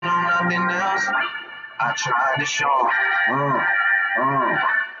nothing else. I tried to show 'em.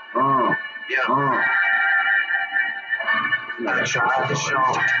 Yeah. I tried to show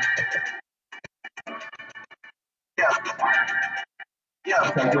 'em. Yeah.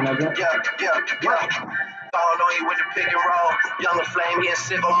 Fall on you with the pick and roll. Younger flame, yeah,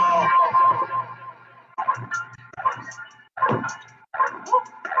 sicko mode.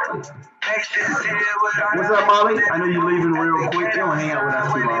 What's up, Molly? I know you're leaving real quick. You don't hang out with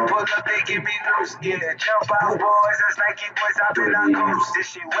us too long.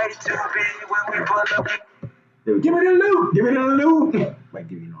 Give me the loot. Might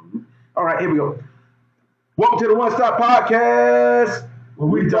give you no loot. All right, here we go. Welcome to the OneStop podcast, where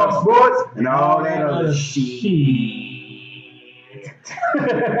we talk sports and all that other shit.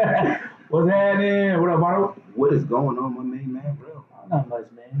 What's happening? What up, Vono? What is going on, my main man, bro? Not much,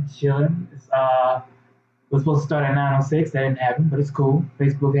 man. Chilling. It's we're supposed to start at 9:06. That didn't happen, but it's cool.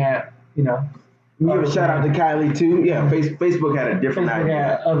 Facebook had, We give a shout out to Kylie too. Yeah, Facebook had a different idea.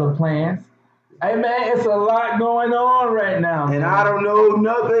 Had other plans. Hey man, it's a lot going on right now. And I don't know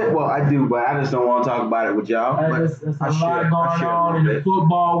nothing. Well, I do, but I just don't want to talk about it with y'all. It's a lot going on in the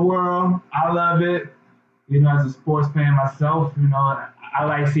football world. I love it. As a sports fan myself, I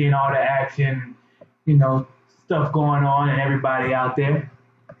like seeing all the action, stuff going on and everybody out there.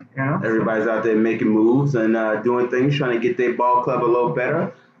 Everybody's out there making moves and doing things, trying to get their ball club a little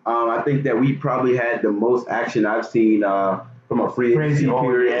better. I think that we probably had the most action I've seen from a free agency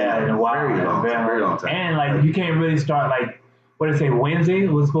period in a very long time. And you can't really start Wednesday?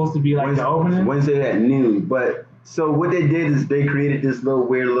 It was supposed to be the opening? Wednesday at noon. But so what they did is they created this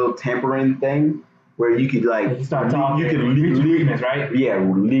weird tampering thing where you could you start talking. You could legally, right? Yeah,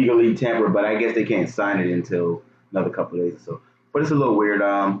 legally tamper, but I guess they can't sign it until another couple of days or so. But it's a little weird.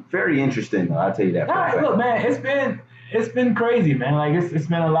 Very interesting, though. I'll tell you that. Look, man, it's been crazy, man. It's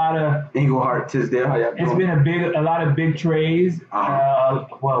been a lot of Englehart, Tisdale. How y'all doing? It's been a lot of big trades.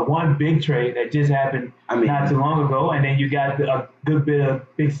 One big trade that just happened not too long ago, and then you got a good bit of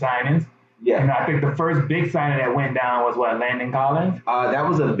big signings. Yeah. I think the first big signing that went down was Landon Collins. That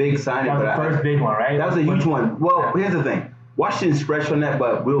was a big signing. That was the first big one, right? That was a huge one. Well, here's the thing. Washington's fresh on that,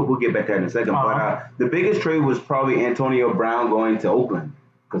 but we'll get back to that in a second. But the biggest trade was probably Antonio Brown going to Oakland,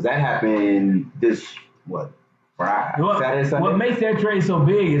 because that happened Friday, Saturday, Sunday. What makes that trade so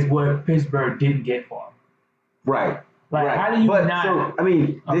big is what Pittsburgh didn't get for him. Right. How do you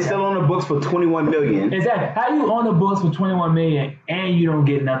they're still on the books for $21 million. Exactly. How do you on the books for $21 million and you don't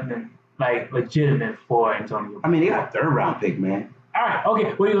get nothing legitimate for Antonio Brown? They got a third round pick, man. All right,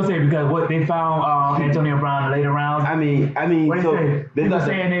 okay. What are you gonna say? Because they found Antonio Brown in the later rounds. What do you say? People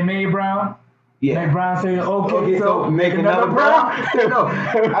saying they made Brown. Yeah. Made Brown saying, okay, so make another Brown. No,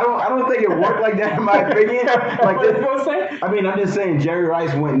 I don't think it worked like that in my opinion. What you gonna say? I'm just saying Jerry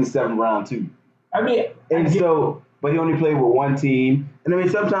Rice went in the 7th round too. But he only played with one team.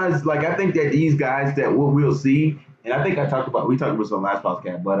 And sometimes I think that these guys that we'll see. And I think we talked about this on the last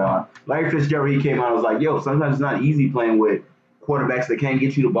podcast. But Larry Fitzgerald, he came out and was like, yo, sometimes it's not easy playing with quarterbacks that can't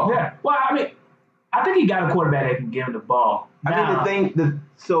get you the ball. Yeah. Well, I think he got a quarterback that can give him the ball. Now,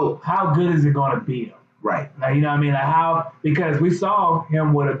 how good is it going to be? Right. Because we saw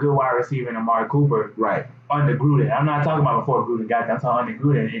him with a good wide receiver in Amari Cooper. Right. Under Gruden. I'm not talking about before Gruden got there. I'm talking under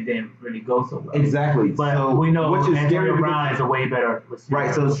Gruden. It didn't really go so well. Exactly. But we know Antonio Brown is a way better receiver.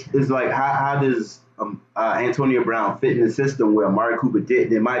 Right. So it's how does Antonio Brown fit in the system where Amari Cooper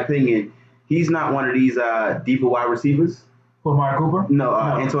did? In my opinion, he's not one of these deeper wide receivers. For Amari Cooper? No,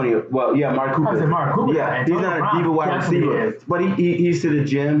 Antonio. Well, yeah, Amari Cooper. I said Amari Cooper. Yeah, Antonio he's not a deeper wide receiver. But he's to the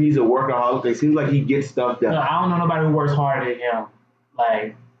gym. He's a workaholic. It seems like he gets stuff done. No, I don't know nobody who works harder than him,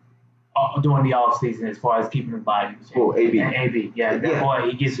 during the off season as far as keeping his body. Oh, AB. And AB, that boy,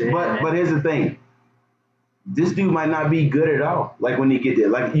 he gets it. But here's the thing. This dude might not be good at all. When he get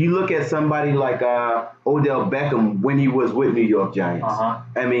there, you look at somebody like Odell Beckham when he was with New York Giants.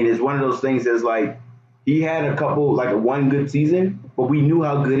 It's one of those things that's he had a couple, one good season, but we knew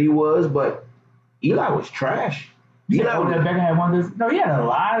how good he was. But Eli was trash. Odell Beckham had one good. No, he had a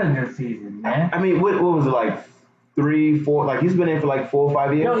lot of good seasons, man. What was it 3, 4? He's been in for 4 or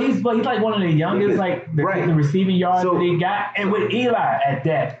 5 years. No, he's one of the youngest, the receiving yards that he got, and with Eli at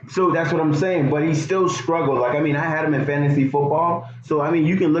that. So that's what I'm saying. But he still struggled. I had him in fantasy football. So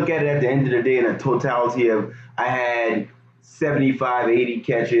you can look at it at the end of the day in a totality of I had 75, 80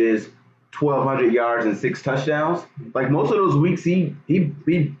 catches, 1,200 yards, and 6 touchdowns. Most of those weeks, he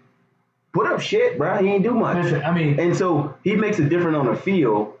put up shit, bro. He ain't do much. Listen, and so he makes it different on the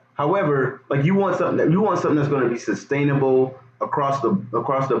field. However, you want something that's going to be sustainable across the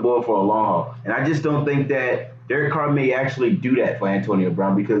board for a long haul. And I just don't think that Derek Carr may actually do that for Antonio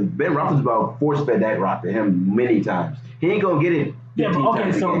Brown because Ben Roethlisberger force-fed that rock to him many times. He ain't gonna get it. Yeah, but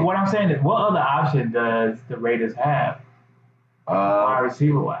okay. So what I'm saying is, what other option does the Raiders have? Wide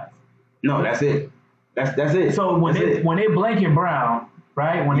receiver wise. No, that's it. That's it. So when they blanket Brown,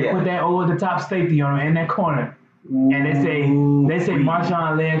 right? When they put that over the top safety on him in that corner, and they say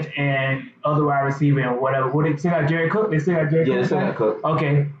Marshawn Lynch and other wide receiver and whatever. What they still got Jared Cook? They still got Jared Cook? Yeah, they still got Cook.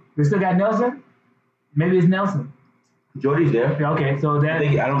 Okay. They still got Nelson? Maybe it's Nelson. Jordy's there. Okay, so that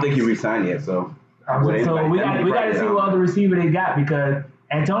I don't think he re-signed yet, so so we got to see what other receiver they got because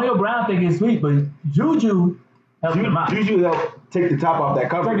Antonio Brown think it's sweet, but Juju helped him out. Juju helped take the top off that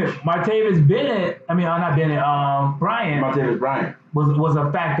coverage. Martavis Bennett, Bryant. Martavis Bryant was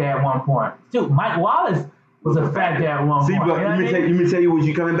a factor at one point. Dude, Mike Wallace was a factor at one point. But let me tell you what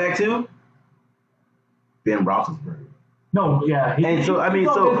you coming back to? Ben Roethlisberger. No, yeah.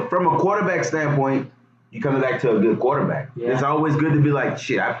 So from a quarterback standpoint, you coming back to a good quarterback. Yeah. It's always good to be like,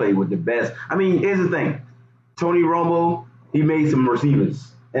 shit, I played with the best. I mean, here's the thing. Tony Romo, he made some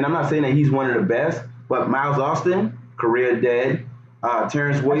receivers. And I'm not saying that he's one of the best, but Miles Austin, career dead.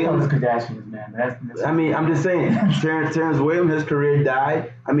 Terrence Williams. Kardashians, man. That's I'm just saying. Terrence Williams, his career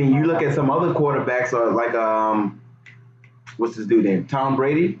died. I mean, you look at some other quarterbacks like what's his dude name? Tom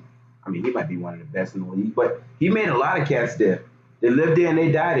Brady. I mean, he might be one of the best in the league, but he made a lot of cats there. They live there and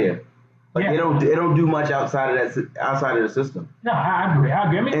they die there. Like they don't do much outside of the system. No, I agree.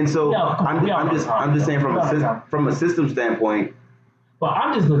 I mean, and so I'm just saying from a system standpoint. Well,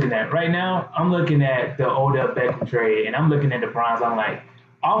 I'm just looking at right now. I'm looking at the Odell Beckham trade, and I'm looking at the Browns. I'm like,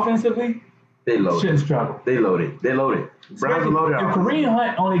 offensively, they shouldn't struggle. They loaded. Browns are loaded. If Kareem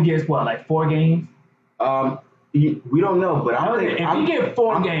Hunt only gets like 4 games. We don't know, but if he get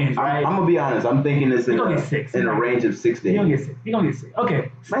 4 games, right? I'm gonna be honest. I'm thinking it's in a range of 6 days. He gonna get 6.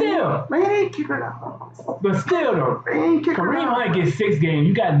 Okay, still, man, he ain't kicking it out. But still, though, Kareem Hunt gets 6 games.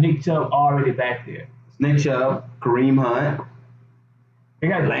 You got Nick Chubb already back there. Nick Chubb, Kareem Hunt. They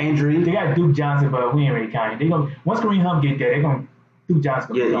got Landry. They got Duke Johnson, but we ain't really counting. They gonna once Kareem Hunt get there, they gonna Duke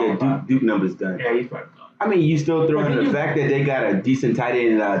Johnson. Duke numbers done. Yeah, he's probably gone. I mean, you still throw in the fact that they got a decent tight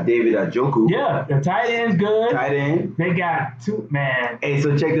end, David Njoku. Yeah, the tight end's good. Tight end. They got 2, man. Hey,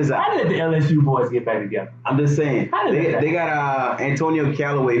 so check this out. How did the LSU boys get back together? I'm just saying. They got Antonio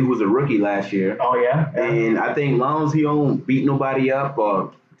Callaway, who was a rookie last year. Oh, yeah? And I think long as he don't beat nobody up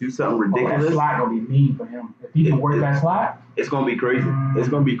or do something ridiculous. That slot going to be mean for him. If he can work that slot. It's going to be crazy. It's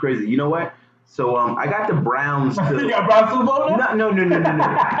going to be crazy. You know what? So I got the Browns. You got Browns Super Bowl now? No.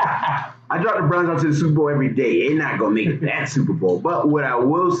 I drop the Browns onto the Super Bowl every day. They're not going to make it that Super Bowl. But what I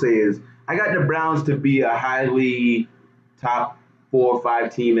will say is I got the Browns to be a highly top 4 or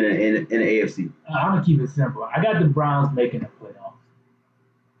 5 team in the AFC. I'm going to keep it simple. I got the Browns making the playoffs.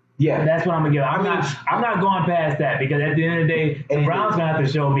 Yeah. That's what I'm going to give. I'm not going past that because at the end of the day, the Browns going to have to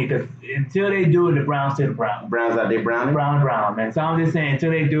show me because until they do it, the Browns to the Browns. Browns out there browning? Brown, man. So I'm just saying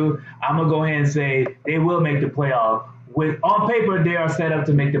until they do, I'm going to go ahead and say they will make the playoff. On paper, they are set up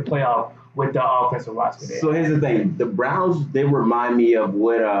to make the playoff with the offensive roster there. So here's the thing. The Browns, they remind me of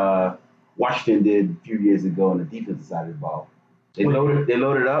what Washington did a few years ago on the defensive side of the ball. They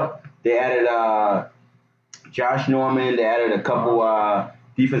loaded up. They added Josh Norman. They added a couple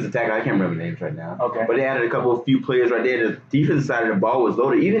defensive tackles. I can't remember names right now. Okay. But they added a few players right there. The defensive side of the ball was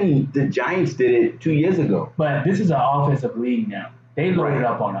loaded. Even the Giants did it 2 years ago. But this is an offensive league now. They loaded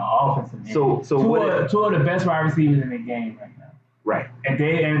up on the offensive end. So two of the best wide receivers in the game right now. Right. And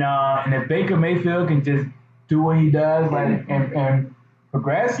if Baker Mayfield can just do what he does and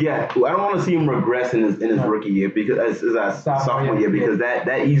progress. Yeah, I don't want to see him regress in his rookie year because as sophomore year because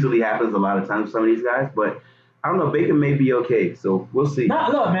that easily happens a lot of times with some of these guys. But I don't know, Baker may be okay, so we'll see. No,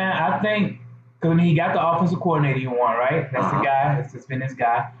 look, man, I think because he got the offensive coordinator you want, right? That's the guy. It's been this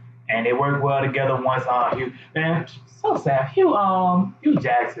guy, and they work well together. Once Hugh, man, so sad. Hugh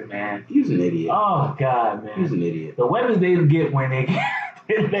Jackson, man, he's an idiot. Oh God, man, he's an idiot. The weapons they get when they get.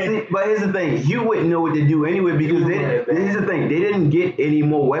 See, but here's the thing. Hugh wouldn't know what to do anyway because here's the thing. They didn't get any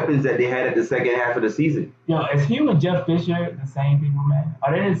more weapons that they had at the second half of the season. Yo, is Hugh and Jeff Fisher the same people, man?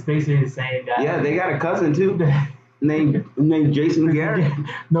 Are they basically the same guy? Yeah, they got a cousin too, named Jason Garrett.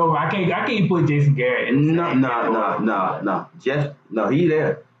 No, I can't put Jason Garrett in the same. No. Jeff, he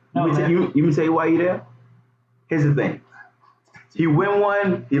there. No, you me tell you why he there? Here's the thing. He win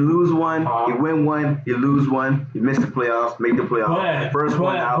one, he lose one. He win one, he lose one. He missed the playoffs, make the playoffs. First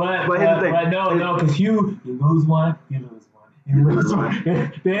one out. But here's the thing. No, because you lose one, you lose one. You lose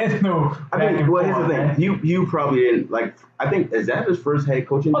one. There's no. Here's the thing. You probably didn't like. I think is that his first head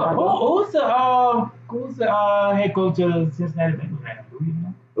coaching job? Who's the head coach of the Cincinnati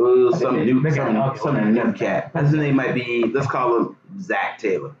Bengals? Some new cat. His name might be, let's call him Zach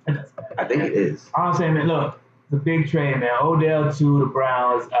Taylor. I think it is. I'm saying, man, look, the big trade, man. Odell to the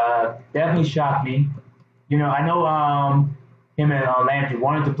Browns definitely shocked me. You know, I know him and Landry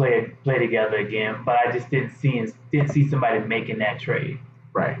wanted to play together again, but I just didn't see somebody making that trade.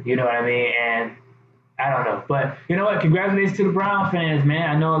 Right. You know what I mean? And I don't know, but you know what? Congratulations to the Brown fans, man.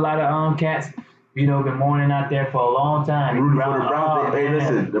 I know a lot of cats, you know, been mourning out there for a long time. Rooting for the Browns. Hey,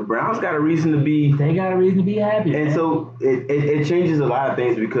 listen, the Browns got a reason to be. They got a reason to be happy. And man. so it changes a lot of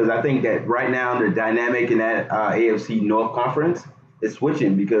things because I think that right now the dynamic in that AFC North Conference is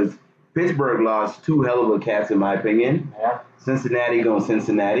switching because Pittsburgh lost two hell of a cats in my opinion. Yeah. Cincinnati going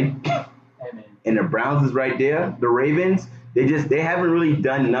Cincinnati. Amen. And the Browns is right there. The Ravens, they haven't really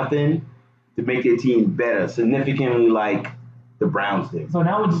done nothing to make their team better, significantly like the Browns did. So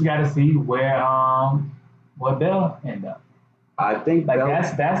now we just got to see where Bell end up. I think like Bell,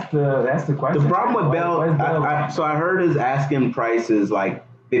 that's the question. The problem with Bell, so I heard his asking price is like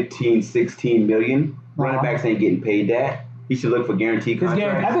 15, 16 million. Running backs ain't getting paid that. He should look for guaranteed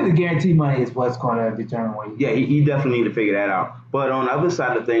contracts. I think the guarantee money is what's going to determine what he definitely need to figure that out. But on the other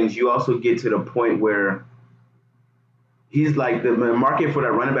side of things, you also get to the point where he's like the market for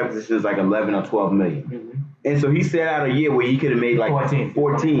that running back position is like 11 or 12 million. Mm-hmm. And so he set out a year where he could have made like 14.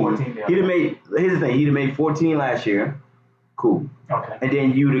 He'd have made, here's the thing, he'd have made 14 last year. Cool. Okay. And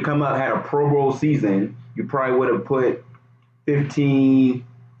then you to come up, had a Pro Bowl season, you probably would have put 15,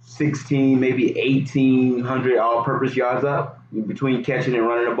 16, maybe 1,800 all-purpose yards up between catching and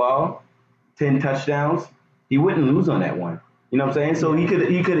running the ball, 10 touchdowns. He wouldn't lose on that one. You know what I'm saying? So he could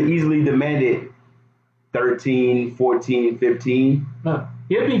have easily demanded 13, 14, 15. Look,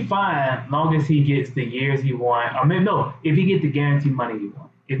 he'll be fine as long as he gets the years he wants. I mean, no, if he gets the guaranteed money he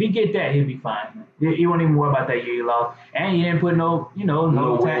wants. If he get that, he'll be fine. He won't even worry about that year he lost. And he didn't put no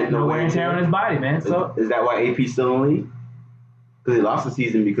wear and tear on his body, man. So is that why AP's still in the league? Because he lost the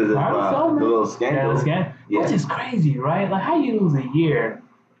season because of the little scandal. Yeah. Which is crazy, right? Like, how you lose a year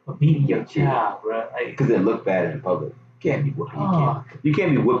for beating your child, bro? Because it looked bad in public. You can't be whooping your kids. You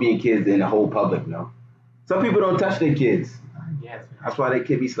can't be whooping your kids in the whole public, no. Some people don't touch their kids. Yes, man. That's why they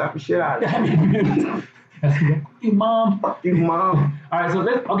kid be slapping shit out of them. Fuck you, mom. Fuck you, mom. All right, so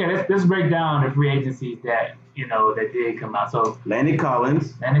let's break down the free agencies that did come out. So Landon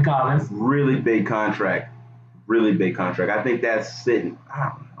Collins, really big contract. I think that's sitting.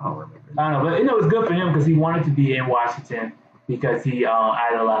 I don't remember. I don't know, but it's good for him because he wanted to be in Washington because he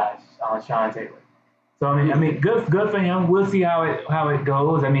idolized Sean Taylor. So I mean, good for him. We'll see how it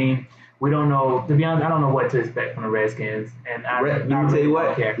goes. I mean, we don't know. To be honest, I don't know what to expect from the Redskins. And let me tell you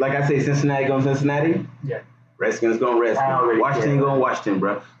what. Like I say, Cincinnati going Cincinnati. Yeah. Redskins going Redskins. Washington going Washington,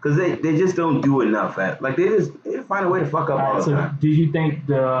 bro. Because they just don't do enough they find a way to fuck up all the time. Do you think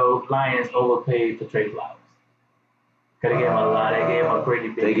the Lions overpaid for Trey Flowers? Because they gave him a lot. They gave him a pretty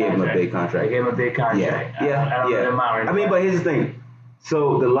big contract. They gave him a big contract. Yeah. I mean, but here's the thing.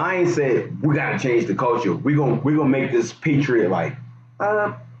 So the Lions said, we got to change the culture. We're gonna make this Patriot-like.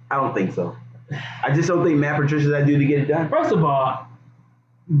 I don't think so. I just don't think Matt Patricia's that dude to get it done. First of all,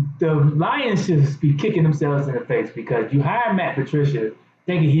 the Lions should be kicking themselves in the face because you hired Matt Patricia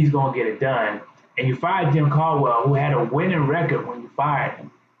thinking he's going to get it done, and you fired Jim Caldwell, who had a winning record when you fired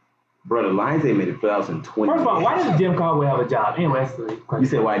him. Bro, the Lions ain't made the playoffs in 20 First of all, years. why doesn't Jim Caldwell have a job? Anyway, that's the question. You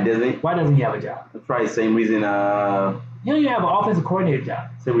said why doesn't? Why doesn't he have a job? That's probably the same reason. You don't even have an offensive coordinator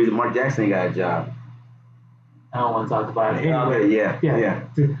job. Same reason Mark Jackson ain't got a job. I don't want to talk about it. Anyway, okay, yeah.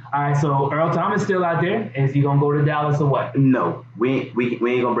 All right, so Earl Thomas still out there. Is he gonna go to Dallas or what? No, we ain't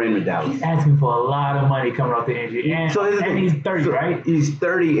gonna bring him to Dallas. He's asking for a lot of money coming off the injury, and he's 30, right? He's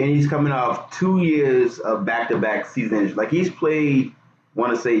 30, and he's coming off 2 years of back-to-back seasons. Like he's played,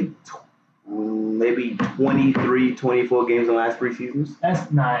 want to say, maybe 23, 24 games in the last 3 seasons. It's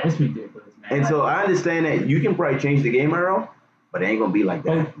ridiculous, man. And so I understand that you can probably change the game, Earl, but it ain't gonna be like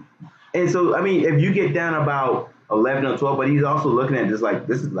that. And so, I mean, if you get down about 11 or 12, but he's also looking at this like,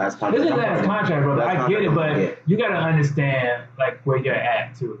 this is the last contract. This is the last contract, brother. I get it, but you got to understand, like, where you're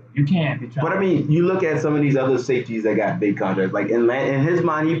at, too. You can't be trying But, I mean, you look at some of these other safeties that got big contracts. Like, in his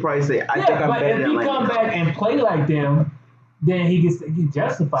mind, he probably say, I think I'm better than Landon Collins. But if he come back and play like them, then he can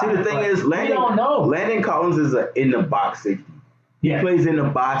justify it. See, the thing is, Landon Collins is an in-the-box safety. He plays in the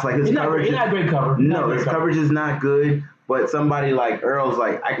box. Like, his coverage is not great cover. No, his coverage is not good. But somebody like Earl's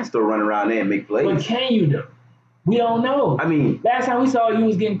like, I can still run around there and make plays. But can you though? We don't know. I mean, last time we saw you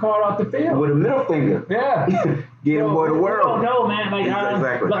was getting called off the field with a middle finger. Yeah, getting boy the world. We don't know, man. Like,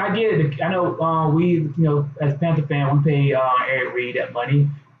 exactly. Look, I get it. I know we, as Panther fan, we pay Eric Reed that money,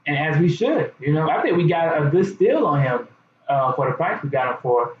 and as we should. I think we got a good steal on him for the price we got him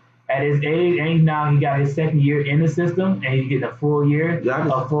for. At his age, and now he got his second year in the system, and he's getting a full year.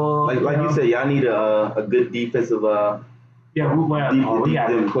 Y'all a full, like you said, y'all need a good defensive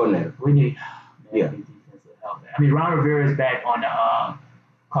defensive coordinator. We need defensive help. I mean, Ron Rivera is back on the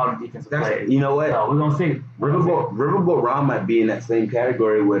calling defensive plays. You know what? So we're gonna see. Riverboat Ron might be in that same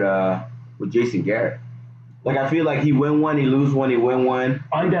category with Jason Garrett. Like I feel like he win one, he lose one, he win one.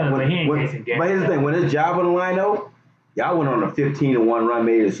 All he does is he ain't Jason Garrett. But here's the thing: when his job on the line, though. Y'all went on a 15-1 run,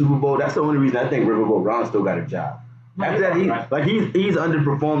 made the Super Bowl. That's the only reason I think Riverboat Ron still got a job. After that, he's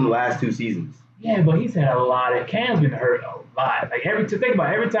underperformed the last 2 seasons. Yeah, but he's had a lot. Cam's been hurt a lot. Like every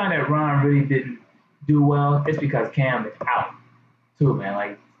time that Ron really didn't do well, it's because Cam is out too, man.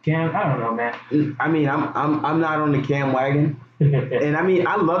 Like Cam, I don't know, man. I mean, I'm not on the Cam wagon, and I mean,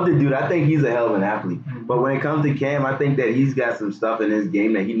 I love the dude. I think he's a hell of an athlete. Mm-hmm. But when it comes to Cam, I think that he's got some stuff in his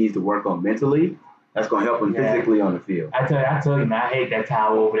game that he needs to work on mentally. That's going to help him physically on the field. I tell you, man, I hate that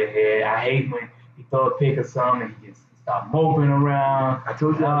towel over the head. I hate when he throw a pick or something and he just start moping around. I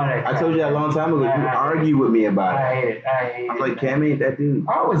told you that a long time ago. You argue with me about it. I hate it. I was like, Cam ain't that dude.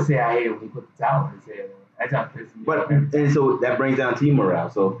 I always say I hate it when he put the towel in his head. That's not pissing me off. And so that brings down team morale.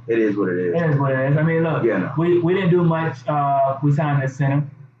 So it is what it is. It is what it is. I mean, look, we didn't do much. We signed this center,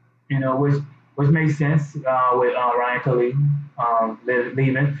 which makes sense with Ryan Kelly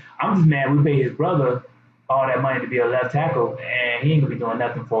leaving. I'm just mad we paid his brother all that money to be a left tackle, and he ain't gonna be doing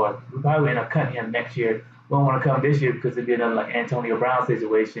nothing for us. We probably end up cutting him next year. We don't want to come this year because it'd be another like Antonio Brown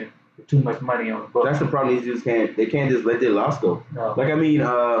situation with too much money on the books. That's the problem. They can't just let their loss go. No. Like I mean,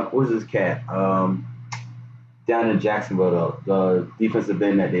 what was this cat down in Jacksonville? The defensive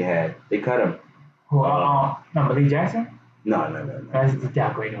end that they had, they cut him. Malik Jackson? No. That's the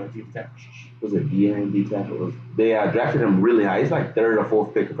tackle. You know, deep tackle. Was it D tackle? They drafted him really high. He's like 3rd or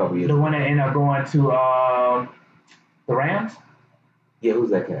 4th pick a couple years ago. The one that ended up going to the Rams? Yeah,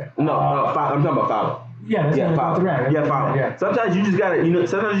 who's that cat? No, I'm talking about Fowler. Yeah, Fowler. Right. Fowler. Yeah. Sometimes you just gotta,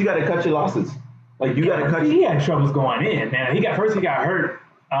 sometimes you gotta cut your losses. Like you gotta cut. He had troubles going in, man. He got hurt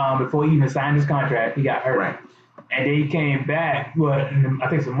before he even signed his contract. He got hurt, right? And then he came back. I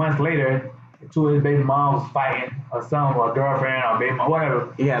think some months later, 2 of his baby moms was fighting, or some, or girlfriend, or baby mom,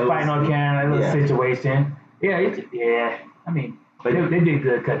 whatever. Yeah, fighting on camera, a little situation. Yeah. I mean, they did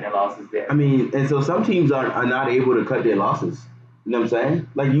good cutting their losses there. I mean, and so some teams are not able to cut their losses. You know what I'm saying?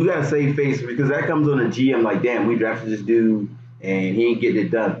 Like, you got to save face because that comes on the GM like, damn, we drafted this dude and he ain't getting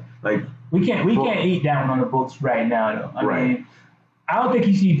it done. Like, we can't eat down on the books right now, though. I mean, I don't think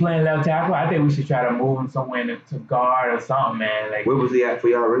he should be playing left tackle. I think we should try to move him somewhere to guard or something, man. Like, where was he at for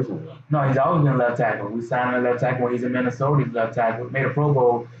y'all originally? No, he's always been left tackle. We signed him a left tackle when he's in Minnesota. He's left tackle. Made a Pro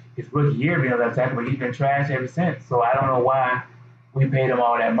Bowl his rookie year being a left tackle, but he's been trash ever since. So I don't know why we paid him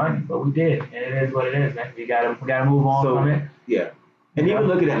all that money, but we did, and it is what it is, man. We gotta move on from it. Yeah, and even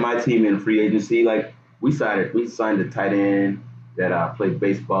looking at my team in free agency, like we signed a tight end that played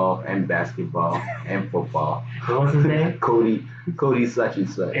baseball and basketball and football. So what's his name? Cody such and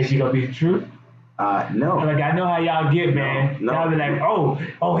such. Is she gonna be the truth? No. Like, I know how y'all get, man. No. Y'all be like,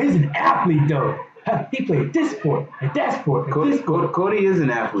 oh, he's an athlete though. He played this sport and that sport. And this sport. Cody is an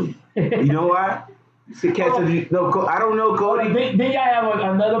athlete. You know why? I don't know Cody. Then y'all have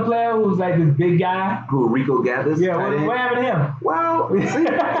another player who's like this big guy. Who, Rico Gathers? Yeah, what happened to him? Well, see,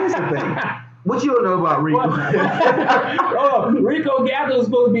 here's the thing. What you don't know about Rico? Rico Gathers was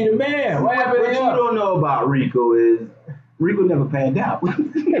supposed to be the man. What happened to him? What you don't know about Rico is Rico never panned out.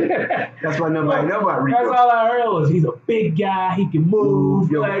 That's why nobody know about Rico. That's all I heard was he's a big guy. He can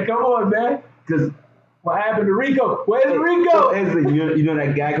move. Like, come on, man. Because what happened to Rico? Where's Rico? You know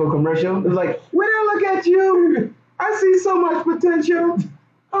that Geico commercial? It's like, when I look at you, I see so much potential.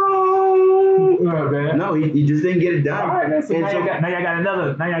 Oh, man. No, he just didn't get it done. All right, man. So now y'all got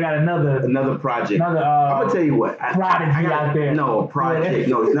another project. I'm gonna tell you what. Prodigy out there. No, a project.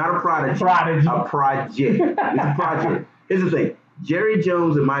 No, it's not a prodigy. Prodigy. A project. It's a project. Here's the thing. Jerry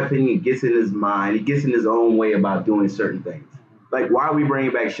Jones, in my opinion, gets in his mind. He gets in his own way about doing certain things. Like, why are we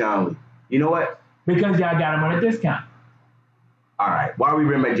bringing back Sean Lee? You know what? Because y'all got him on a discount. All right. Why are we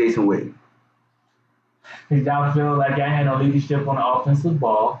bringing back Jason Witten? Because y'all feel like y'all had no leadership on the offensive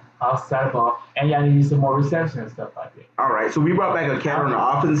ball, outside the ball, and y'all needed some more reception and stuff like that. All right. So we brought back a cat on the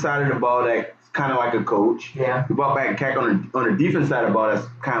offensive side of the ball that's kind of like a coach. Yeah. We brought back a cat on the defense side of the ball that's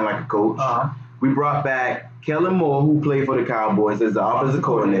kind of like a coach. We brought back Kellen Moore, who played for the Cowboys, as the offensive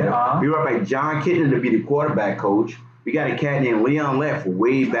coordinator. We brought back John Kitna to be the quarterback coach. We got a cat named Leon Leff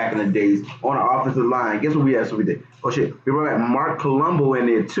way back in the days on the offensive line. Guess what we had? So we did. Oh, shit. We brought back Mark Colombo in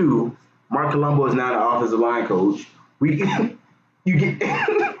there, too. Mark Colombo is now the offensive line coach.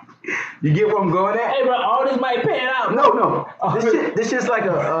 You get what I'm going at? Hey, bro, all this might pan out. No. This shit's like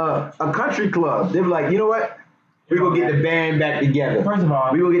a country club. They're like, you know what? We're going to get the band back together. First of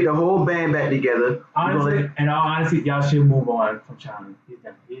all, we're going to get the whole band back together. Honestly, in all honesty, y'all should move on from China.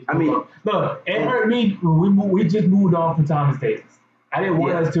 Look, it hurt me when we just moved on from Thomas Davis. I didn't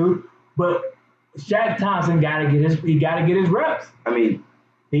want us to, but Shaq Thompson got to get his reps. He got to get his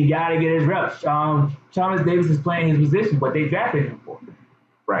reps. Thomas Davis is playing his position, but they drafted him for.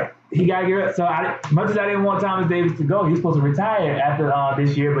 Right. He got to get reps. So much as I didn't want Thomas Davis to go, he was supposed to retire after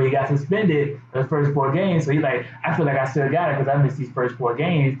this year, but he got suspended the first 4 games. So he's like, I feel like I still got it because I missed these first 4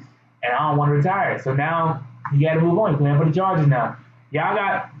 games, and I don't want to retire. So now he got to move on. He's playing for the Chargers now.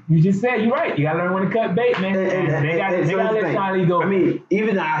 You just said, you're right. You got to learn when to cut bait, man. They got to let Charlie go.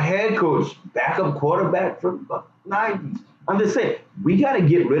 Even our head coach, backup quarterback from the 90s. I'm just saying, we got to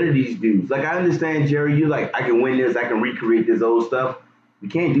get rid of these dudes. Like, I understand, Jerry, you like, I can win this, I can recreate this old stuff. We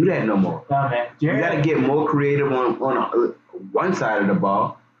can't do that no more. No, man. Jerry, we got to get more creative on one side of the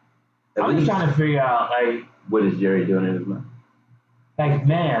ball. I'm just trying to figure out, like, what is Jerry doing in his mind? Like,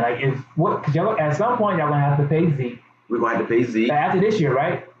 man, like, at some point, y'all going to have to pay Zeke. We're going to have to pay Zeke. After this year,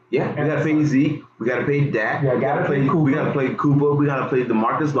 right? Yeah, we got to pay Zeke. We got to pay Dak. Yeah, we got to play Cooper. We got to play Cooper. We got to play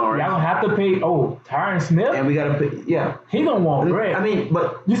DeMarcus Lawrence. Y'all going to have to pay, Tyron Smith? And we got to pay, yeah. He going to want bread.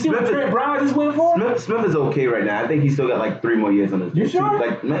 But you see what Trent Brown just went for? Smith is okay right now. I think he's still got like 3 more years on his. You sure?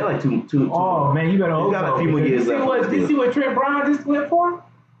 Like two. Oh, man, you better hope so. He's got a few more years left. You see what Trent Brown just went for?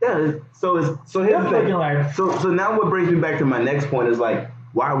 Yeah, so here's the thing. Like, so now what brings me back to my next point is like,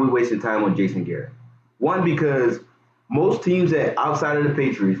 why are we wasting time on Jason Garrett? One, because most teams that outside of the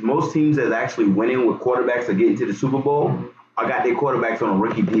Patriots, most teams that actually winning with quarterbacks that get into the Super Bowl, I got their quarterbacks on a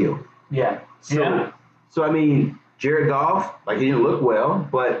rookie deal. Yeah. So Jared Goff, like he didn't look well,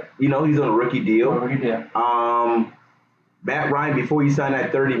 but he's on a rookie deal. Matt Ryan, before he signed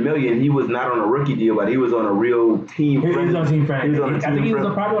that $30 million, he was not on a rookie deal, but he was on a real team. He was on team friendly. I think he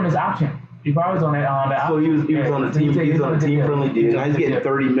was probably on his option. He probably was on that. So he was on a team. He was on a team friendly deal. Now he's getting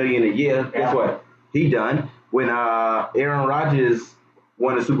 $30 million a year. Guess what? He done. When Aaron Rodgers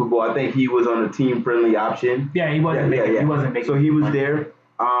won the Super Bowl, I think he was on a team friendly option. Yeah, he wasn't. He wasn't making. So he was there.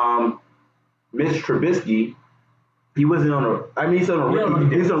 Mitch Trubisky, he wasn't on a. He's on a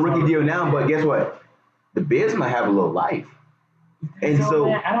rookie. He's on a rookie deal now. But guess what? The Bears might have a little life. And so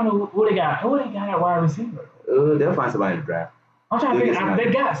man, I don't know who they got. Who they got at wide receiver? They'll find somebody in the draft. I'm trying to figure.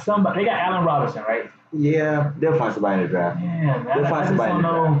 They got somebody. They got Allen Robinson, right? Yeah, they'll find somebody in the draft. Yeah, man. They'll find somebody in the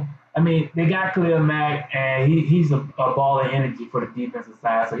draft. They got Khalil Mack, and he's a ball of energy for the defensive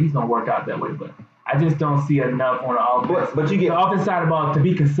side, so he's gonna work out that way. But I just don't see enough on the offense. But you get the offense side of the ball to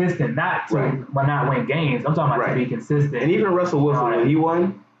be consistent, not win games. I'm talking about to be consistent. And even Russell Wilson, when he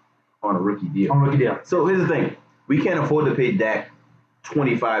won, on a rookie deal. So here's the thing: we can't afford to pay Dak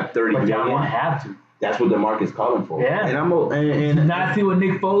 $25, $30 million. But y'all won't have to. That's what the market's calling for. Yeah. And not see what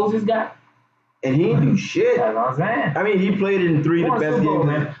Nick Foles has got. And he didn't do shit. That's what I'm saying. He played in 3 of the best games.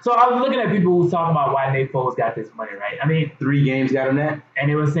 Man. So I was looking at people who was talking about why Nick Foles got this money, right? 3 games got him that. And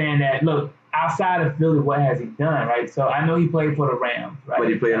they were saying that, look, outside of Philly, what has he done, right? So I know he played for the Rams, right? But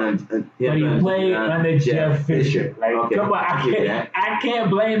he played under Jeff Fisher. Like, come on, I can't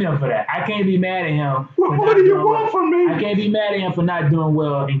blame him for that. I can't be mad at him. What do you want from me? I can't be mad at him for not doing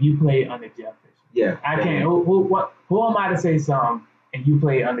well and you played under Jeff Fisher. Yeah. I can't. Who am I to say something and you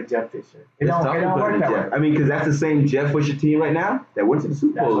play under Jeff Fisher? It don't work that way. Because that's the same Jeff Fisher team right now that went to the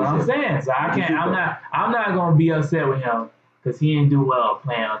Super Bowl. That's what I'm saying. So I can't. I'm not gonna be upset with him because he didn't do well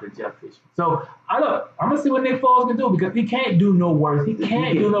playing under Jeff Fisher. So I'm gonna see what Nick Foles can do because he can't do no worse. He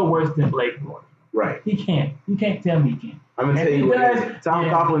can't do no worse than Blake Bortles. Right. He can't. You can't tell me he can't. I'm gonna tell you what. Tom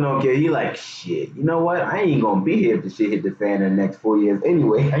Coughlin don't care. He like shit. You know what? I ain't gonna be here if the shit hit the fan in the next 4 years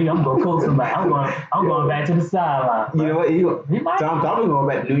anyway. Hey, I'm gonna coach somebody. I'm going back to the sideline. You know what? Tom Coughlin going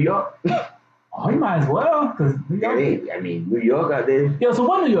back to New York. Oh, he might as well, because New York out there. Yo, so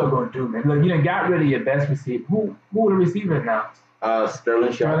what New York gonna do, man? Look, you done got rid of your best receiver. Who are the receivers now?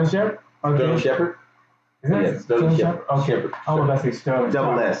 Sterling Shepard. Okay. Sterling Shepard. Is that Sterling Shepard? Okay. I was about to say Sterling.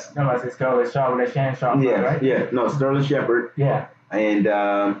 Double S. I was about to say Sterling Sharp with that Shannon Sharp. Yeah, right? Yeah. No, Sterling Shepard. Yeah. And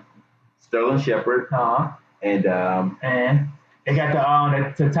Sterling Shepard. And they got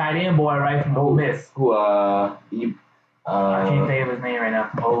the tight end boy right from Ole Miss. I can't think of his name right now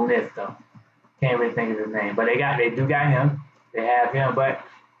from Ole Miss though. Can't really think of his name, but they do got him. They have him, but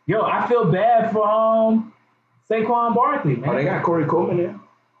yo, I feel bad for Saquon Barkley, man. Oh, they got Corey Coleman there.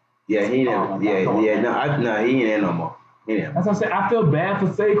 Yeah, he ain't. He ain't there no more. That's what I'm saying. I feel bad for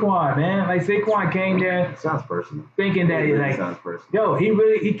Saquon, man. Like Saquon came there. Sounds personal. Thinking that sounds personal. Yo,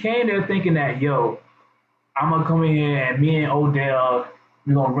 he came there thinking that I'm gonna come in here and me and Odell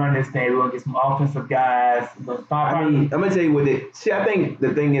we're gonna run this thing. We're gonna get some offensive guys. I mean, I'm gonna tell you what they see. I think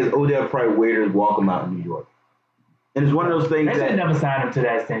the thing is Odell probably waited to walk him out in New York, and it's one of those things they that never signed him to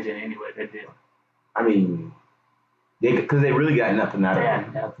that extension anyway. They did. I mean, because they really got nothing out of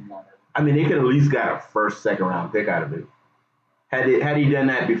it. Nothing out of it. I mean, they could at least got a first, second round pick out of it. Had he done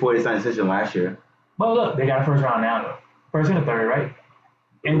that before they signed extension last year. But look, they got a first round now though. First and a third, right?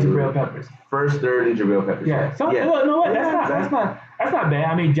 And Jabril Peppers. First, third, and Jabril Peppers. Yeah. So no, what? That's not bad.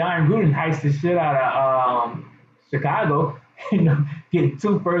 I mean, John Gruden heist the shit out of Chicago. Getting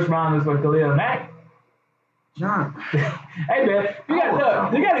 2 first rounders for Khalil Mack. John. Hey man,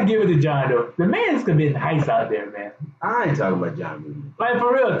 you gotta give it to John though. The man's committing heists out there, man. I ain't talking about John Gruden. Like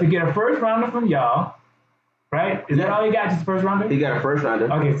for real, to get a first rounder from y'all, right? Is that all he got? Just a first rounder? He got a first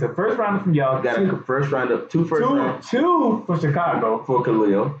rounder. Okay, so first rounder from y'all. Got a first rounder, 2 first rounders. 2 for Chicago. For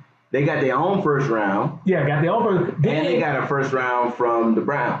Khalil. They got their own first round. Yeah, got their own first. And they got a first round from the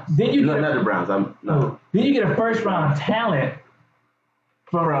Browns. Then you not the Browns. Then you get a first round talent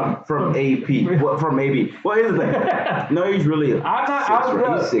from AP. From AP. Well, here's the thing. No, he's really he's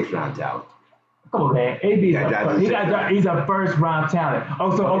 6th round talent. Come on, man. AB he's a first round talent.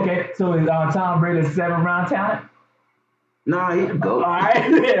 Oh, so okay. So is Tom Brady a 7th round talent? Nah, he can go. All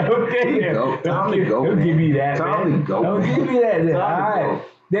right, yeah, okay. Tom can go. Don't give me that. Tom can go. Don't give me that. All right.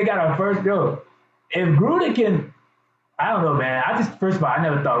 They got a first go. If Gruden can, I don't know, man. First of all, I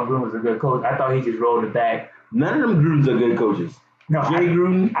never thought Gruden was a good coach. I thought he just rolled it back. None of them Grudens are good coaches. No, Jay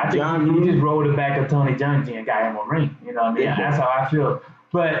Gruden, I think John he Gruden. just rolled it back of Tony Dungy and got him a ring. You know what I mean? That's how I feel.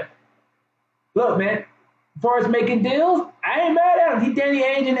 But look, man, as far as making deals, I ain't mad at him. He Danny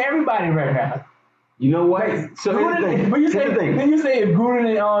Ainge and everybody right now. You know what? So here's the thing. When you say if Gruden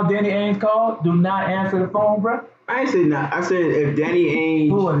and Danny Ainge call, do not answer the phone, bro. I ain't say not. I said if Danny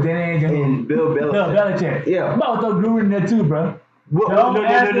Ainge and Bill Belichick. Bill Belichick. Yeah. I'm about to throw Gruden in there too, bro. No.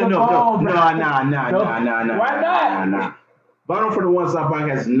 Why not? Nah. Vono for the OneStop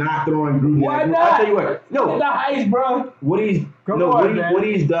podcast is not throwing Gruden. Why not? I'll tell you what. No. The heist, bro. What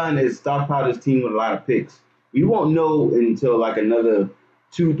he's done is stockpiled his team with a lot of picks. We won't know until like another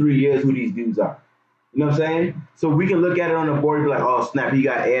 2-3 years who these dudes are. You know what I'm saying? So we can look at it on the board and be like, oh, snap, he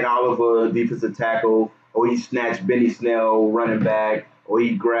got Ed Oliver, defensive tackle, or he snatched Benny Snell, running back, or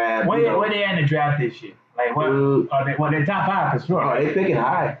he grabbed. Where they at in the draft this year? Like, they're top 5 for sure. Oh, they're picking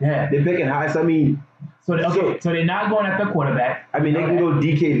high. Yeah. They're picking high. So, I mean. So they're not going after quarterback. I mean, they can go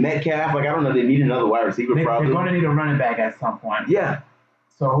DK Metcalf. Like, I don't know. They need another wide receiver probably. They're going to need a running back at some point. Yeah.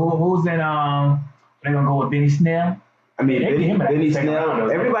 So who's in, they're going to go with Benny Snell? I mean, Benny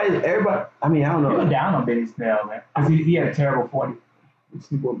Snell. Everybody. I mean, I don't know. You're down on Benny Snell, man. Because he had a terrible 40.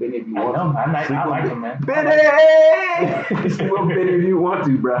 Sleep on Benny if you want to. I like him, man. Benny! Sleep on Benny if you want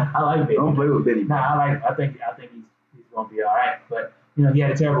to, bro. I like Benny. Don't play with Benny. I think he's going to be all right. But, he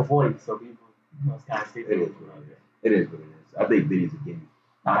had a terrible 40, so people, it's kind of stupid. It is what it is. I think Benny's a gimme.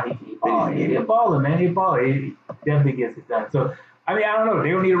 Nah, he's a baller, man. He's a baller. He definitely gets it done. So, I mean, I don't know.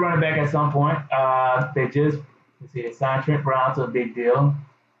 They're going to need a running back at some point. They signed Trent Brown to a big deal.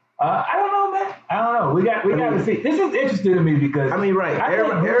 I don't know, man. I don't know. We got to see. This is interesting to me because I mean, right?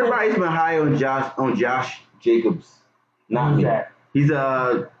 Everybody's been high on Josh Jacobs. Not who's that? He's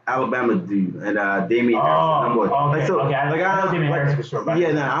a Alabama dude, and Damian Harris. Okay. I know Damian Harris for sure.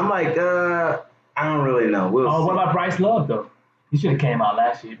 I'm like, I don't really know. What about Bryce Love though? He should have came out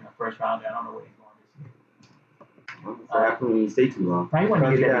last year in the first round. I don't know where he's going this year. I couldn't stay too long. He wanted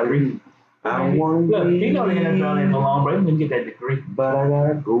to get that degree. I don't want to. Look, he know the NFL ain't for long, but he can get that degree. But I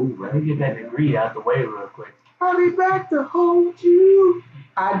gotta go, right? He get that degree out the way real quick. I'll be back to hold you.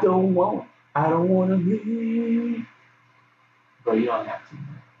 I don't want to leave. Bro, you don't have to.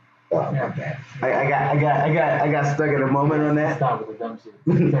 Oh, my bad. I got stuck in a moment on that. Stop with the dumb shit.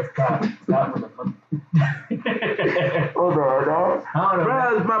 Stop with the fun. Hold on, dog.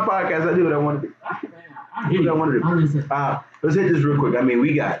 Bro, it's my podcast. I do what I want to do. Let's hit this real quick. I mean,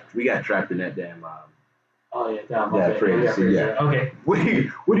 we got trapped in that damn. Crazy. Yeah. Okay. What do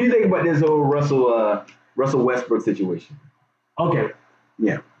you think about this whole Russell Westbrook situation? Okay.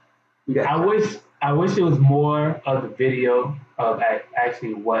 Yeah. I wish it was more of the video of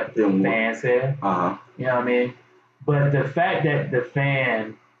actually what the fan said. Uh-huh. You know what I mean? But the fact that the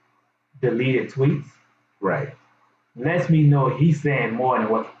fan deleted tweets, right, lets me know he's saying more than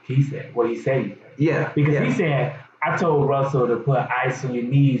what he said. What he said. Yeah. Because he said, "I told Russell to put ice on your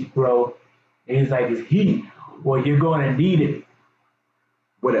knees, bro." And he's like, "It's heat. Well, you're going to need it."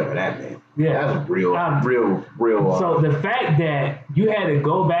 Whatever that meant. Yeah. That's real. So the fact that you had to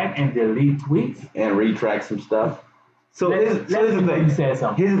go back and delete tweets and retract some stuff. So here's the thing. You said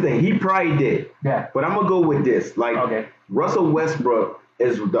something. Here's the thing. He probably did. Yeah. But I'm gonna go with this. Like, Russell Westbrook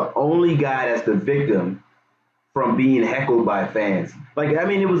is the only guy that's the victim from being heckled by fans. Like, I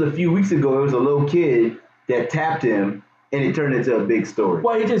mean, it was a few weeks ago, it was a little kid that tapped him, and it turned into a big story.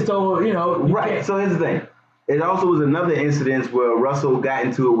 Well, he just told, Right, so here's the thing. It also was another incident where Russell got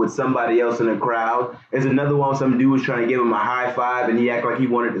into it with somebody else in the crowd. There's another one, some dude was trying to give him a high five, and he acted like he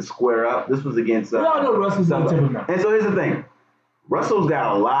wanted to square up. This was against... we all know Russell's a temperament. And so here's the thing. Russell's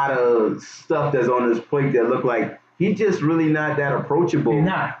got a lot of stuff that's on his plate that look like he's just really not that approachable. He's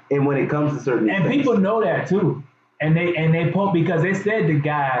not. And when it comes to certain and things. people know that too, and they post because they said the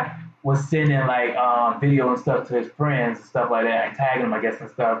guy was sending like video and stuff to his friends and stuff like that, and tagging him, I guess, and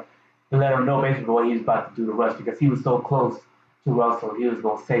stuff to let him know basically what he was about to do to Russ because he was so close to Russell, he was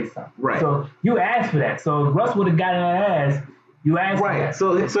gonna say something. Right. So you asked for that. So if Russ would have gotten that ass, you asked for that.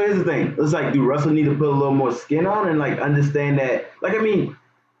 So here's the thing. It's like, do Russell need to put a little more skin on and like understand that? Like, I mean,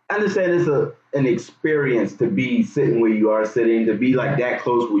 understand it's an experience to be sitting where you are sitting, to be like that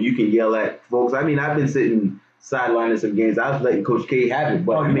close where you can yell at folks. I mean, I've been sitting sideline in some games. I was letting Coach K have it,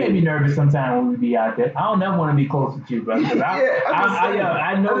 but you made me nervous sometimes when we be out there. I don't never want to be close with you, bro. I know.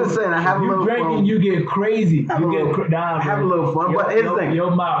 I'm just saying, I have a little drinking, fun. you get crazy. I have a little fun, but here's the thing.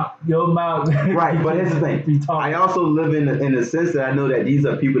 Your mouth. Right, but here's the thing. I also live in the sense that I know that these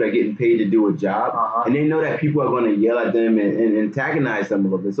are people that are getting paid to do a job, and they know that people are going to yell at them and antagonize them a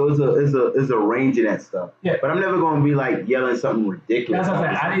little bit. So it's a range in that stuff. Yeah. But I'm never going to be like yelling something ridiculous. That's what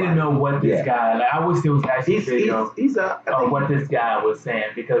I'm saying. I need to know what this guy. Like, I wish there was actually video of what this guy was saying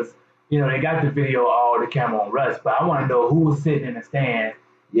because they got the video all the camera on Russ, but I want to know who was sitting in the stand.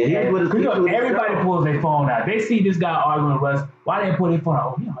 Yeah, everybody pulls their phone out. They see this guy arguing with Russ. Why didn't they pull their phone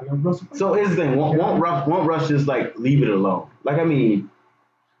out? Oh, yeah, Russ. So here's the thing. Won't Russ just like leave it alone? Like, I mean.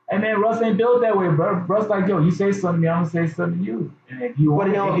 Hey man, Russ ain't built that way, bro. Russ like, yo, you say something to me, I'm gonna say something to you. And if you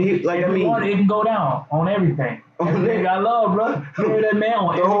want, it can go down on everything. Everything I love, bro. Hear that man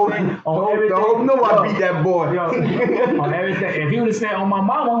on everything. I beat that boy. Yo, on everything. If he would have said on my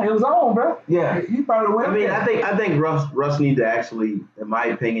mama, it was on, bro. Yeah. He probably would. I mean, I think Russ need to actually, in my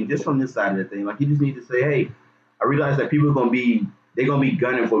opinion, just from this side of the thing, like, you just need to say, hey, I realize that people are gonna be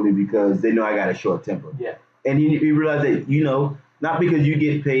gunning for me because they know I got a short temper. Yeah. And you realize that, not because you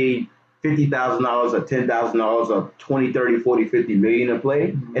get paid $50,000 or $10,000 or 20, 30, 40, 50 million to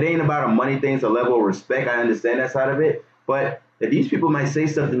play. Mm-hmm. It ain't about a money thing. It's a level of respect. I understand that side of it. But that these people might say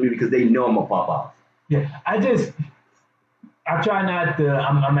something to me because they know I'm going to pop off. Yeah. I try not to,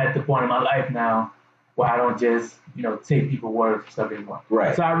 I'm at the point in my life now where I don't just, take people's words for stuff anymore.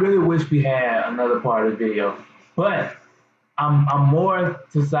 Right. So I really wish we had another part of the video. But I'm more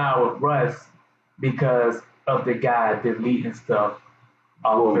to side with Russ because of the guy deleting stuff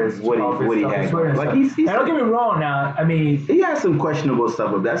off his what he had. Like he's don't get me wrong now. I mean, he has some questionable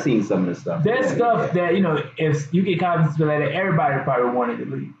stuff, but I've seen some of the stuff. There's stuff that, if you get comments like that, everybody probably wanted to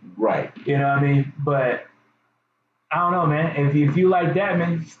leave. Right. You know what I mean? But I don't know, man. If you like that,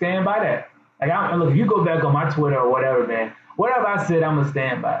 man, stand by that. Like, look, if you go back on my Twitter or whatever, man, whatever I said, I'm going to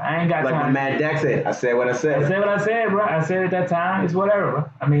stand by. I ain't got time. Like when Matt Dak said, I said what I said. I said what I said, bro. I said at that time. It's whatever, bro.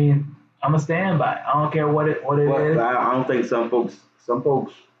 I mean, I'm going to stand by it. I don't care what it is. I don't think some folks,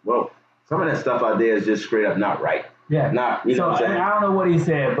 well, some of that stuff out there is just straight up not right. Yeah. You know what I'm saying? I don't know what he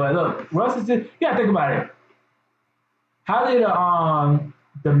said, but look, Russ is just, you got to think about it. How did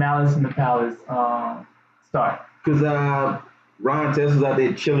the Malice in the Palace start? Because Ron Test was out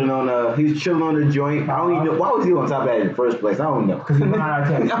there chilling on the joint. I don't even know. Why was he on top of that in the first place? I don't know. Because he's Ron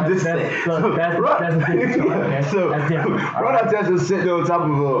Artest. I'm just saying. That's a different story. Okay? So that's different. Ron Artest was sitting on top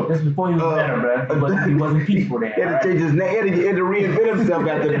of That's before he was better, bro. He wasn't peaceful then. He had to change his name. He had to reinvent himself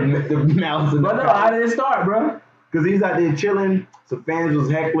after the Malice in the Palace. But no, how did it start, bro? Because he's out there chilling. Some fans was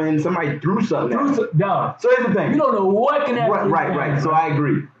heckling. Somebody threw something at him. No. So here's the thing. You don't know what can happen. Right. So I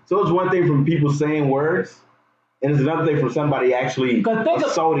agree. So it's one thing from people saying words. And it's another thing from somebody actually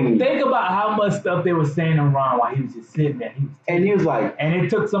assaulting me. Think about how much stuff they were saying to Ron while he was just sitting there. He was like... And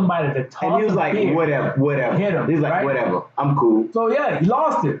it took somebody to talk. And he was like, whatever. Hit him. He's like, right? whatever. I'm cool. So, yeah, he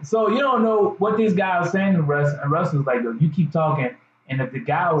lost it. So, you don't know what these guys are saying to Russ. And Russ was like, yo, you keep talking. And if the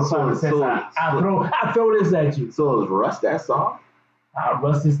guy was trying to say something, I'll throw this at you. So is Russ that soft?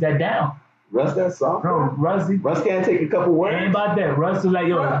 Russ is that down. Russ that soft? Bro, Russ can't take a couple words. Ain't about that. Russ is like,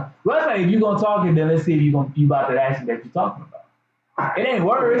 yo, Russ like, if you gonna talk it, then let's see if you about that action that you're talking about. It ain't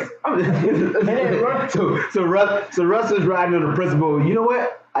words. It ain't words. So Russ is riding on the principle. You know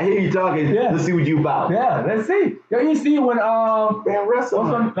what? I hear you talking. Yeah. Let's see what you about. Yeah, let's see. Yo, you see when man, Russ,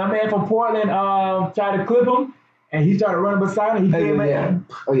 my man from Portland tried to clip him, and he started running beside him. He came in.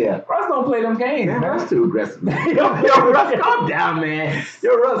 Oh yeah. Russ don't play them games, man. Russ too aggressive. Yo, Russ, calm down, man.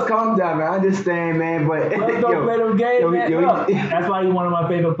 Russ, calm down, man. I understand, man, but Russ don't play them games, man. Look, that's why he's one of my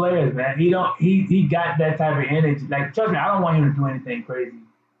favorite players, man. He got that type of energy. Like, trust me, I don't want him to do anything crazy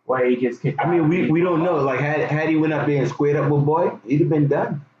where he gets kicked out. I mean, we don't know. Like, had he went up there and squared up with Boy, he'd have been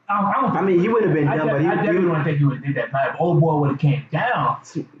done. I mean, he would have been done, but I definitely don't think he would have did that. Like, old boy would have came down.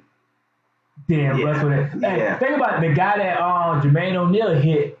 Damn, Russ would have. Hey, think about it. The guy that Jermaine O'Neal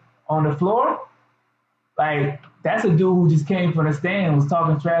hit on the floor. Like, that's a dude who just came from the stand and was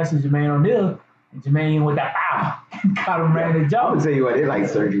talking trash to Jermaine O'Neal. And Jermaine with that got him right in the jaw. I'm gonna tell you what, they like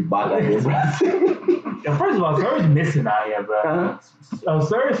Serge Ibaka like this. First of all, Serge missing out here, bro.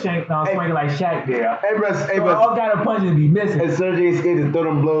 Serge swinging like Shaq there. Hey, Russ. All kind of punches be missing. And Serge ain't scared to throw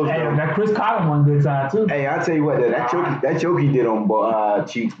them blows. Hey, that Chris Carter one good time too. Hey, I'll tell you what, that choke he did on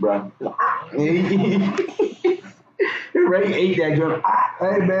Cheeks, bro. Ray ate that joint.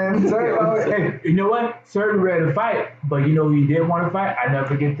 Hey, man. Hey, you know what? Serge ready to fight, but you know who he did want to fight? I never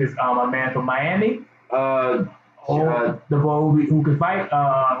forget this. My man from Miami. The boy who could fight.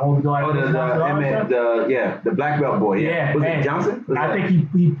 The black belt boy. Yeah. Was it Johnson? I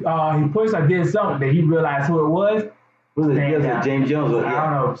think he pushed or did something that he realized who it was. Was it James Jones?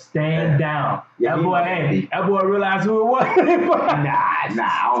 I don't know. Stand down. Yeah, that boy realized who it was. Nah,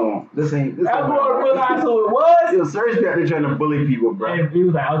 I don't want. This that boy realized who it was. Yo, Serge back there trying to bully people, bro. And he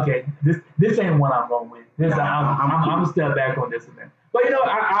was like, okay, this ain't what I'm going with. I'm gonna step back on this one. But you know,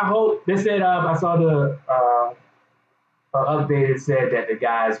 I hope they said I saw the update. It said that the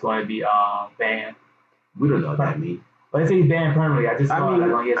guy is going to be banned. We don't know what that means. But they say he's banned permanently.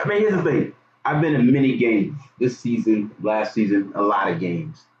 I mean, here's the thing. I've been in many games this season, last season, a lot of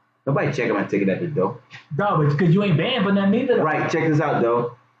games. Nobody checking my ticket at the door. No, but because you ain't banned for nothing either. Right, check this out,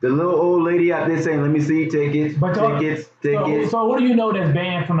 though. The little old lady out there saying, let me see tickets, tickets. So who do you know that's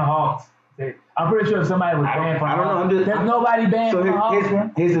banned from the Hawks? I'm pretty sure if somebody was banned from the Hawks. There's nobody banned from the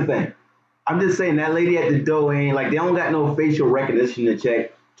Hawks. Here's the thing. I'm just saying that lady at the door ain't like, they don't got no facial recognition to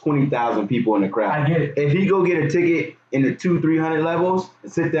check 20,000 people in the crowd. I get it. If he go get a ticket in the 200-300 levels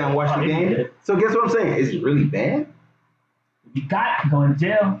and sit down and watch the game, so guess what I'm saying? Is it really bad? You got going to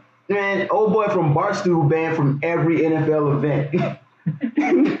jail. Man, old boy from Barstool banned from every NFL event.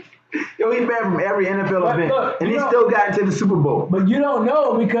 Yo, he banned from every NFL event, and he still got into the Super Bowl. But you don't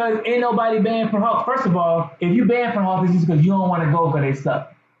know because ain't nobody banned from Hawks. First of all, if you banned from Hawks, it's just because you don't want to go because they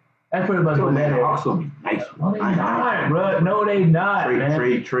suck. That's pretty much what that is. Hawks will be nice. No, they not, bro. No, they not,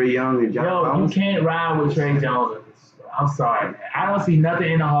 man. Trae Young and John Collins. You can't ride with Trae Jones. I'm sorry, man. I don't see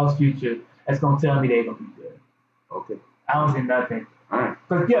nothing in the Hawks' future that's going to tell me they're going to be good. Okay. I don't see nothing. All right.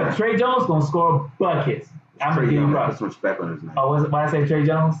 Because, Trae Jones going to score buckets. I'm going to give you put some respect on his name. Oh, why I say Trae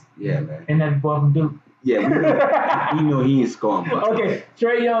Jones? Yeah, man. And that boy from Duke? Yeah, we know he ain't scoring buckets. Okay,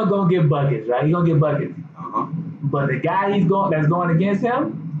 Trae Young going to get buckets, right? He's going to get buckets. Uh-huh. But the guy that's going against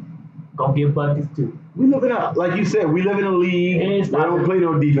him, going to get buckets too. We living out, like you said, we live in a league. We don't play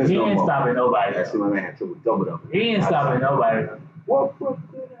no defense no more. He ain't stopping nobody. That's my man had trouble double. He ain't stopping nobody.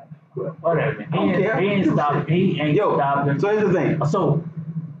 Whatever. He ain't stopping. So here's the thing. So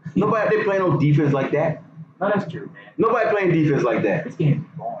nobody they play no defense like that. No, that's true, man. Nobody playing defense like that. This game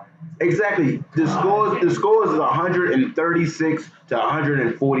is boring. Exactly. The scores is 136 to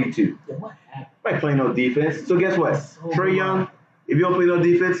 142. What happened? Nobody playing no defense. So guess what? Trae Young, if you don't play no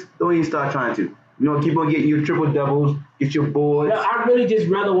defense, don't even start trying to. You know, keep on getting your triple doubles, get your boards. Yeah, I really just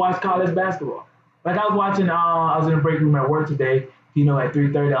rather watch college basketball. Like I was watching, I was in the break room at work today. You know, at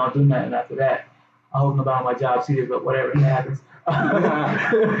 3:30, I don't do nothing after that. I hope nobody on my job sees it, but whatever, it happens.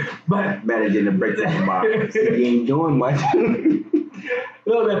 But better than the break room tomorrow. He ain't doing much.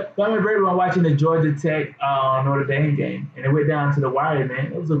 Look, man, I'm in the break room watching the Georgia Tech Notre Dame game, and it went down to the wire,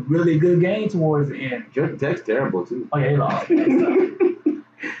 man. It was a really good game towards the end. Georgia Tech's terrible too. Oh yeah, they lost.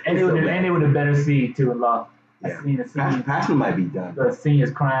 And they were the better seed too and lost. Yeah. Passion might be done. The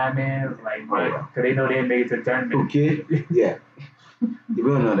seniors crying, man. Like, because they know they made it to the tournament. Who, kid? Yeah. We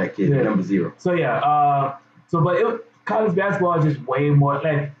don't know that kid. Yeah. Number 0. So yeah. College basketball is just way more.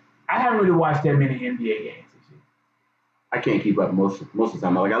 Like, I haven't really watched that many NBA games this year. I can't keep up most of the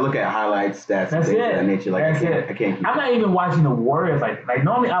time. Like I look at highlights, stats, and things of that nature. Like I can't keep I'm not even watching the Warriors. Like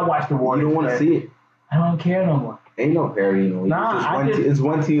normally I watch the Warriors. You don't want to see it. I don't care no more. Ain't no parity, no. Nah, it's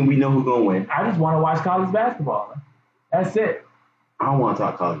one team we know who's gonna win. I just want to watch college basketball. That's it. I don't want to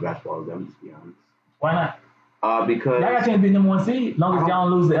talk college basketball with them, just be honest. Why not? Because y'all got a chance to be number 1 seed, as long as y'all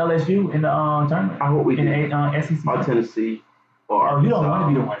don't lose to LSU in the tournament. I hope we do. In the SEC. Or Tennessee. Or Arkansas. You don't want to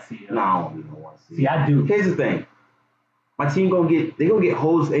be the 1 seed. No, I don't want to be the 1 seed. See, I do. Here's the thing. My team gonna get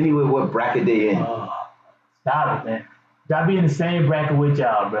hoes anyway what bracket they in. Stop it, man. I be in the same bracket with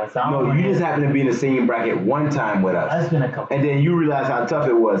y'all, bro. So no, you just happen to be in the same bracket one time with us. That's been a couple. And then you realize how tough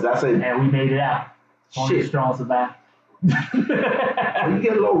it was. That's it. And we made it out. Only strong survive. You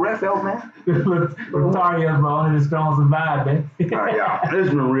get a little ref out, man. Sorry, bro. Only the strong survive, man. All right, y'all. This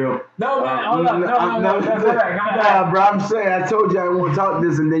been real. No, man. Hold up. No. That's all right. Nah, bro. I'm saying, I told you I won't talk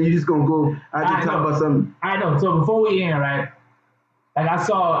this, and then you just gonna go. I just talk about something. I know. So before we end, right? Like I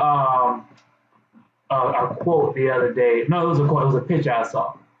saw a quote the other day. No, it was a quote. It was a picture I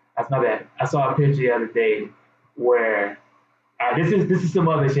saw. That's not bad. I saw a picture the other day where this is some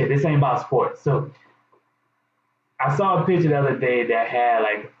other shit. This ain't about sports. So I saw a picture the other day that had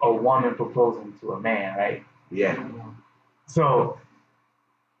like a woman proposing to a man, right? Yeah. So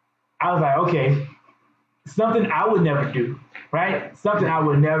I was like, okay, something I would never do, right? Something I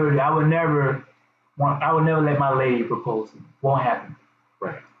would never do. I would never let my lady propose to me. Won't happen.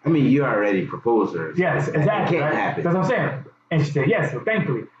 Right. I mean, you already proposed her. Yes, exactly. It can't happen. That's what I'm saying. And she said yes, so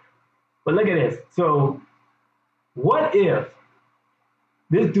thankfully. But look at this. So what if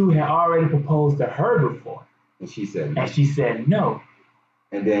this dude had already proposed to her before? And she said no. And she said no.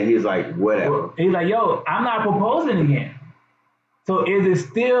 And then he's like, whatever. He's like, yo, I'm not proposing again. So is it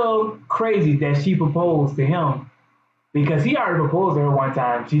still crazy that she proposed to him? Because he already proposed to her one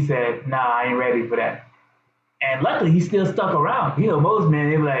time. She said, nah, I ain't ready for that. And luckily, he still stuck around. You know, most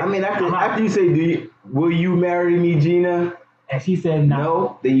men, they be like, I mean, after you say, will you marry me, Gina? And she said no.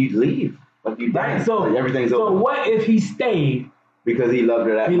 No, then you leave. Like you right. So like everything's over. So what if he stayed? Because he loved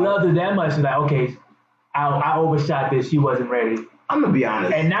her that much. He loved her that much. He's like, okay, I overshot this. She wasn't ready. I'm going to be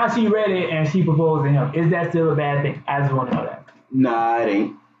honest. And now she ready and she proposed to him. Is that still a bad thing? I just want to know that. Nah, it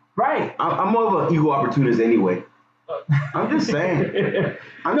ain't. Right. I'm more of an ego opportunist anyway. I'm just saying.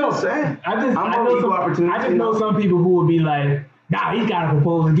 I know some people who would be like, nah, he gotta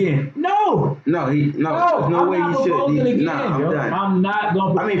propose again. No, there's no way he should. Again, I'm done. I'm not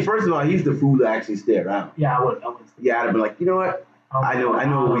gonna. I mean, first of all, he's the fool to actually stay around. Yeah, I would. Yeah, I'd have been like, you know what? I know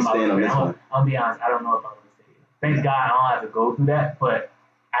where we stand on this one. I'll be honest. I don't know if I would stay here. Thank God I don't have to go through that, but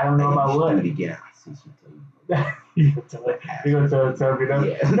I don't know if I would. Do it again. I see you tell you. You're gonna tell me that?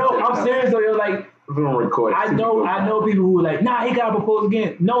 Yeah. No, I'm serious though. You're like, we're gonna record. I know people who are like, nah, he gotta propose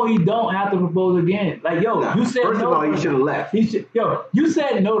again. No, he don't have to propose again. Like, yo, you said first no. First of all, you should have left. You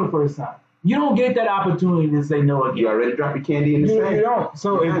said no the first time. You don't get that opportunity to say no again. You already dropped your candy in the sand. You don't.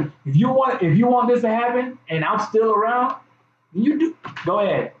 So if you want this to happen and I'm still around, you do. Go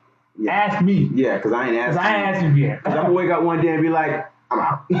ahead. Yeah. Ask me. Yeah, because I ain't asked you again. Because I'm gonna wake up one day and be like, I'm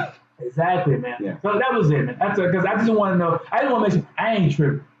out. Exactly, man. Yeah. So that was it, man. That's because I just want to know. I just want to make sure I ain't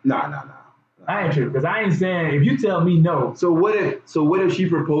tripping. No. I ain't tripping because I ain't saying if you tell me no. So what if she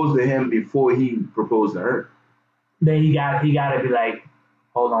proposed to him before he proposed to her? Then he got to be like,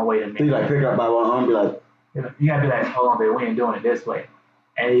 hold on, wait a minute. So you like pick her up by one arm, and be like, you got to be like, hold on, baby, we ain't doing it this way,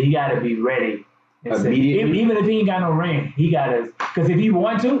 and he got to be ready. Immediately. Even if he ain't got no ring, he got to. Because if he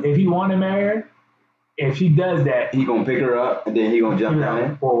want to marry her. If she does that, he gonna pick her up and then he gonna jump down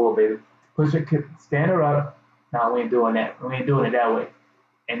in. Whoa, baby, stand her up. No, we ain't doing that. We ain't doing it that way.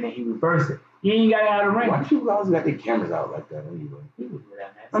 And then he reverse it. You ain't got out of the ring. Why people always got their cameras out like that anyway?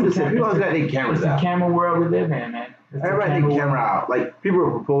 I'm just saying, people always got their cameras out. It's the camera world we live in, man. Everybody their camera out. Like people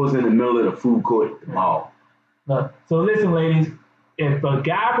are proposing in the middle of the food court at the mall. Look, so listen, ladies, if a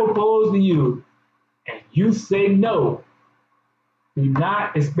guy proposed to you and you say no, do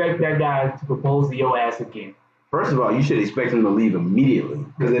not expect that guy to propose to your ass again. First of all, you should expect him to leave immediately.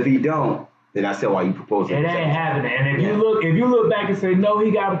 Because if he don't, then I said why you propose to him. It ain't happening. And if you look back and say no, he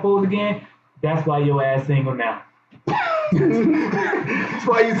got proposed again, that's why your ass single now. That's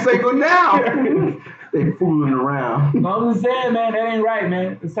why you single now. They fooling around. No, I'm just saying, man, that ain't right,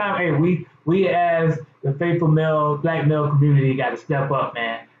 man. It's time. Hey, we as the faithful black male community got to step up,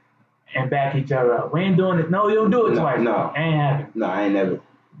 man. And back each other up. We ain't doing it. No, you don't do it twice. No. Ain't happening. No, I ain't never.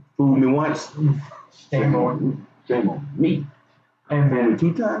 Fooled me once. Shame on me. And fooled me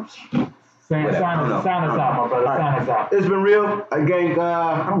 2 times. Sign us out, my brother. Sign us out. It's been real. I gang.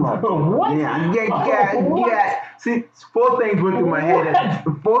 I don't know. What? Yeah, gang. See, 4 things went through my head.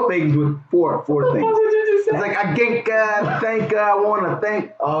 4 things with 4 things. What did you just say? It's like I gang. Thank. I want to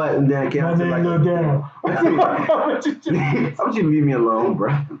thank. All that, and then I came out to like. I want you to leave me alone,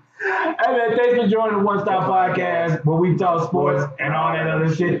 bro. Hey man, thanks for joining the OneStop podcast where we talk sports and all that other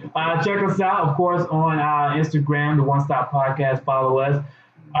shit. Check us out, of course, on Instagram, the OneStop podcast. Follow us.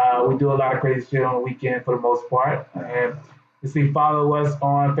 We do a lot of crazy shit on the weekend for the most part. And follow us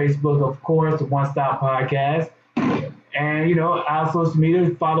on Facebook, of course, the OneStop podcast. And our social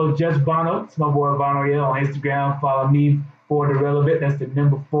media. Follow Judge Vono. It's my boy Vono here on Instagram. Follow me for the relevant. That's the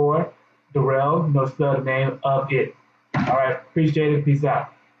number 4. Darrell, spell the name of it. All right, appreciate it. Peace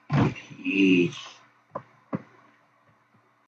out. Peace.